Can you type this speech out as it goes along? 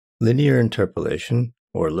Linear interpolation,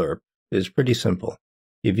 or Lerp, is pretty simple.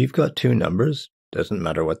 If you've got two numbers, doesn't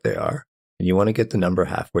matter what they are, and you want to get the number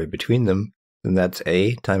halfway between them, then that's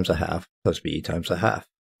a times a half plus b times a half.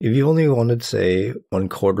 If you only wanted, say,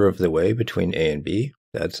 1/4 of the way between a and b,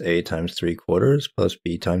 that's a times 3/4 plus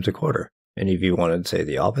b times a quarter. And if you wanted, say,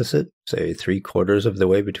 the opposite, say 3/4 of the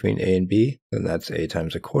way between a and b, then that's a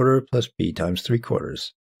times a quarter plus b times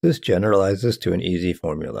 3/4. This generalizes to an easy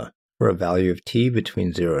formula. For a value of t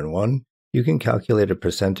between 0 and 1, you can calculate a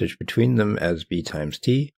percentage between them as b times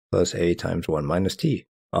t plus a times 1 minus t,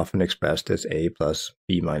 often expressed as a plus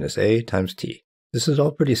b minus a times t. This is all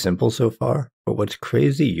pretty simple so far, but what's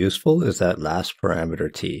crazy useful is that last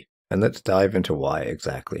parameter t, and let's dive into why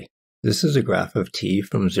exactly. This is a graph of t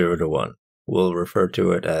from 0 to 1. We'll refer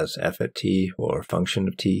to it as f at t or function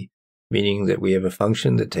of t, meaning that we have a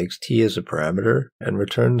function that takes t as a parameter and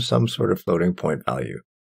returns some sort of floating point value.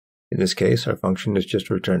 In this case, our function is just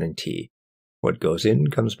returning t. What goes in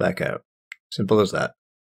comes back out. Simple as that.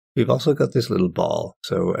 We've also got this little ball,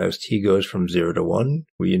 so as t goes from 0 to 1,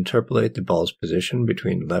 we interpolate the ball's position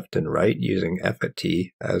between left and right using f at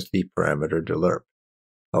t as the parameter to Lerp.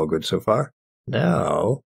 All good so far?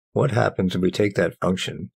 Now, what happens if we take that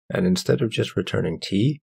function, and instead of just returning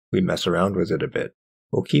t, we mess around with it a bit?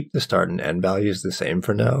 We'll keep the start and end values the same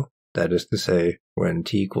for now. That is to say, when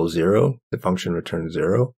t equals 0, the function returns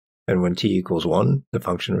 0, and when t equals 1, the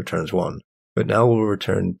function returns 1. But now we'll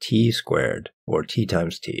return t squared, or t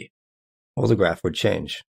times t. Well, the graph would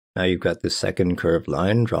change. Now you've got this second curved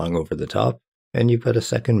line drawing over the top, and you've got a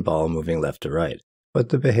second ball moving left to right. But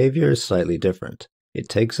the behavior is slightly different. It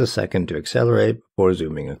takes a second to accelerate before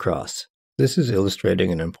zooming across. This is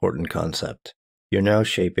illustrating an important concept. You're now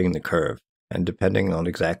shaping the curve, and depending on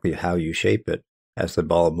exactly how you shape it, as the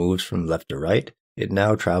ball moves from left to right, it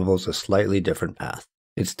now travels a slightly different path.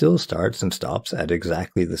 It still starts and stops at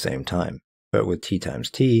exactly the same time, but with t times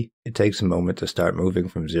t, it takes a moment to start moving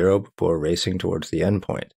from 0 before racing towards the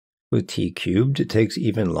endpoint. With t cubed, it takes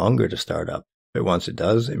even longer to start up, but once it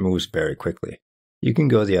does, it moves very quickly. You can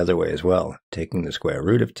go the other way as well, taking the square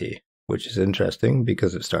root of t, which is interesting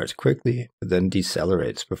because it starts quickly, but then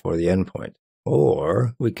decelerates before the endpoint.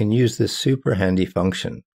 Or we can use this super handy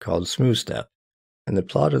function called Smoothstep, and the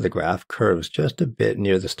plot of the graph curves just a bit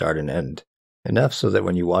near the start and end, enough so that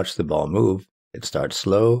when you watch the ball move, it starts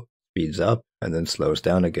slow, speeds up, and then slows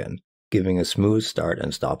down again, giving a smooth start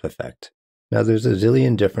and stop effect. Now there's a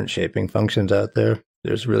zillion different shaping functions out there.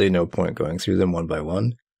 There's really no point going through them one by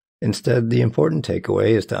one. Instead, the important takeaway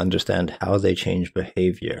is to understand how they change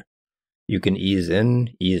behavior. You can ease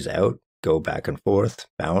in, ease out, go back and forth,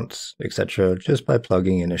 bounce, etc. just by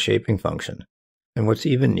plugging in a shaping function. And what's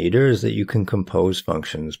even neater is that you can compose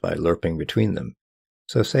functions by lerping between them.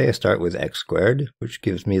 So say I start with x squared, which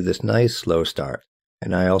gives me this nice slow start.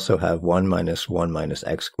 And I also have 1 minus 1 minus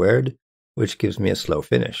x squared, which gives me a slow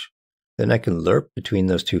finish. Then I can lerp between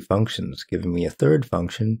those two functions, giving me a third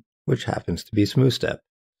function, which happens to be Smoothstep.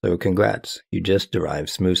 So congrats, you just derived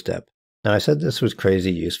Smoothstep. Now I said this was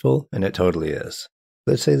crazy useful, and it totally is.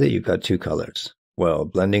 Let's say that you've got two colors. Well,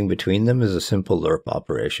 blending between them is a simple lerp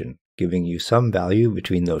operation, giving you some value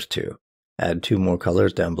between those two. Add two more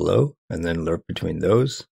colors down below, and then lerp between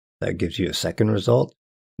those. That gives you a second result.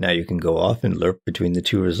 Now you can go off and lerp between the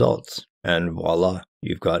two results, and voila,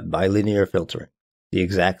 you've got bilinear filtering, the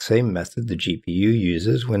exact same method the GPU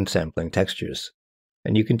uses when sampling textures.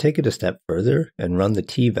 And you can take it a step further and run the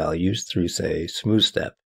t values through, say,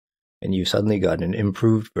 Smoothstep, and you've suddenly got an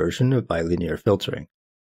improved version of bilinear filtering.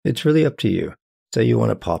 It's really up to you. Say you want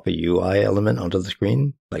to pop a UI element onto the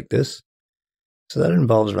screen, like this. So that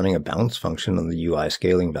involves running a bounce function on the UI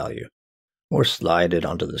scaling value. Or slide it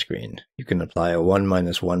onto the screen. You can apply a 1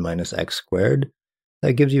 minus 1 minus x squared.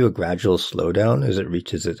 That gives you a gradual slowdown as it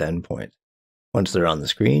reaches its endpoint. Once they're on the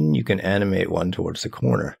screen, you can animate one towards the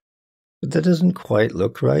corner. But that doesn't quite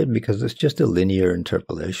look right because it's just a linear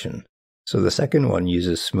interpolation. So the second one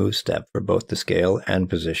uses Smoothstep for both the scale and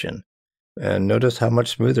position. And notice how much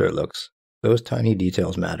smoother it looks. Those tiny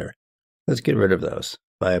details matter. Let's get rid of those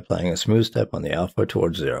by applying a Smoothstep on the alpha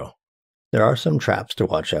towards 0. There are some traps to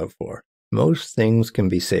watch out for. Most things can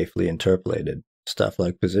be safely interpolated. Stuff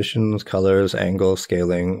like positions, colors, angle,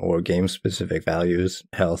 scaling, or game-specific values,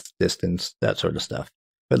 health, distance, that sort of stuff.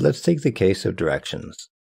 But let's take the case of directions.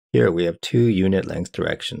 Here we have two unit-length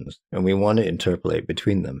directions, and we want to interpolate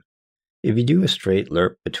between them. If you do a straight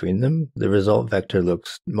lerp between them, the result vector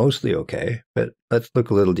looks mostly okay, but let's look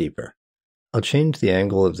a little deeper. I'll change the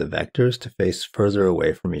angle of the vectors to face further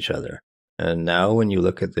away from each other. And now when you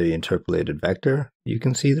look at the interpolated vector, you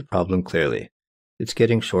can see the problem clearly. It's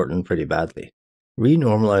getting shortened pretty badly.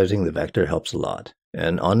 Renormalizing the vector helps a lot.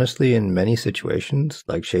 And honestly, in many situations,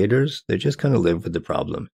 like shaders, they just kind of live with the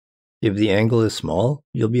problem. If the angle is small,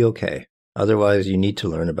 you'll be okay. Otherwise, you need to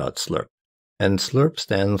learn about SLERP. And SLERP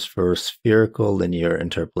stands for Spherical Linear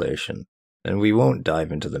Interpolation. And we won't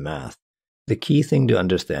dive into the math. The key thing to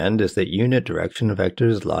understand is that unit direction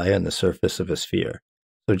vectors lie on the surface of a sphere.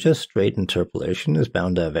 So just straight interpolation is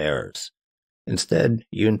bound to have errors. Instead,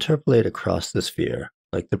 you interpolate across the sphere,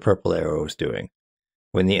 like the purple arrow is doing.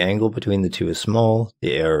 When the angle between the two is small,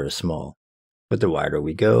 the error is small. But the wider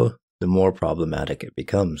we go, the more problematic it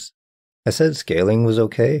becomes. I said scaling was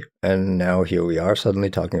okay, and now here we are suddenly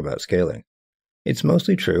talking about scaling. It's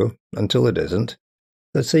mostly true, until it isn't.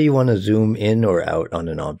 Let's say you want to zoom in or out on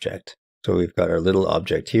an object. So we've got our little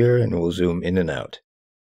object here, and we'll zoom in and out.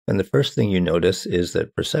 And the first thing you notice is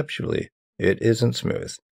that perceptually, it isn't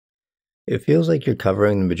smooth. It feels like you're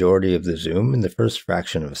covering the majority of the zoom in the first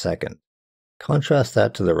fraction of a second. Contrast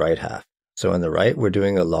that to the right half. So on the right, we're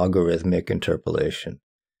doing a logarithmic interpolation.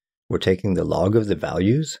 We're taking the log of the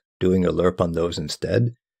values, doing a lerp on those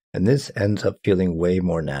instead, and this ends up feeling way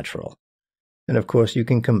more natural. And of course, you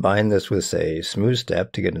can combine this with, say,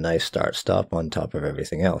 Smoothstep to get a nice start-stop on top of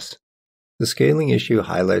everything else. The scaling issue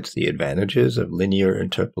highlights the advantages of linear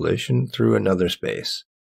interpolation through another space.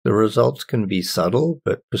 The results can be subtle,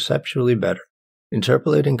 but perceptually better.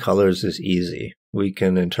 Interpolating colors is easy. We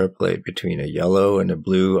can interpolate between a yellow and a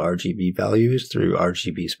blue RGB values through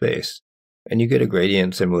RGB space, and you get a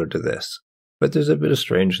gradient similar to this. But there's a bit of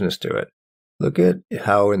strangeness to it. Look at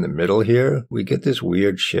how in the middle here, we get this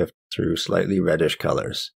weird shift through slightly reddish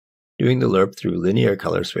colors. Doing the lerp through linear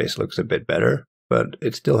color space looks a bit better, but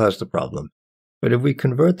it still has the problem. But if we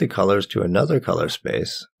convert the colors to another color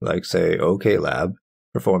space, like say OKLab,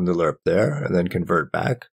 perform the lerp there, and then convert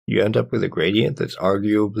back, you end up with a gradient that's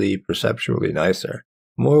arguably perceptually nicer.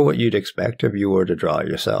 More what you'd expect if you were to draw it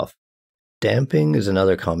yourself. Damping is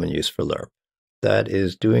another common use for lerp. That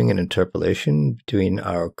is doing an interpolation between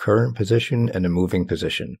our current position and a moving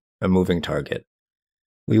position, a moving target.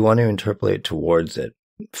 We want to interpolate towards it,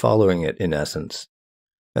 following it in essence.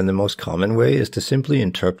 And the most common way is to simply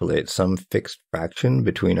interpolate some fixed fraction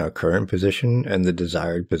between our current position and the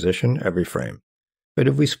desired position every frame. But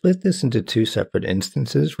if we split this into two separate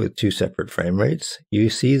instances with two separate frame rates, you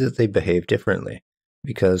see that they behave differently,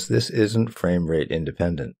 because this isn't frame rate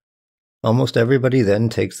independent. Almost everybody then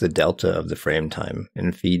takes the delta of the frame time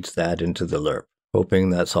and feeds that into the lerp,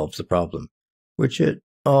 hoping that solves the problem, which it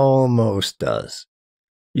almost does.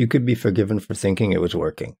 You could be forgiven for thinking it was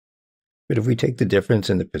working. But if we take the difference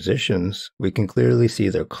in the positions, we can clearly see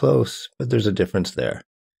they're close, but there's a difference there.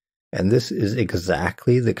 And this is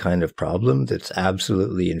exactly the kind of problem that's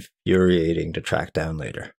absolutely infuriating to track down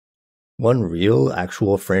later. One real,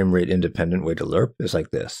 actual frame rate independent way to lerp is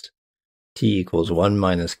like this. T equals 1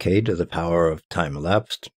 minus k to the power of time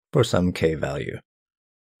elapsed for some k value.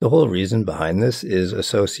 The whole reason behind this is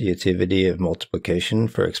associativity of multiplication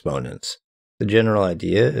for exponents. The general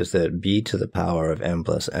idea is that b to the power of m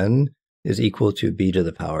plus n is equal to b to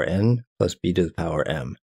the power n plus b to the power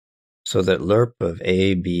m. So that lerp of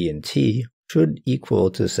a, b, and t should equal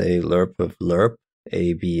to, say, lerp of lerp,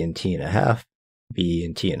 a, b, and t and a half, b,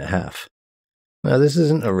 and t and a half. Now, this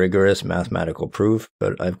isn't a rigorous mathematical proof,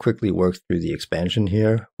 but I've quickly worked through the expansion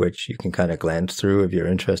here, which you can kind of glance through if you're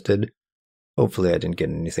interested. Hopefully I didn't get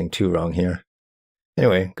anything too wrong here.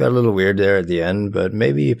 Anyway, got a little weird there at the end, but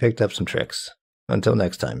maybe you picked up some tricks. Until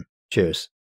next time, cheers.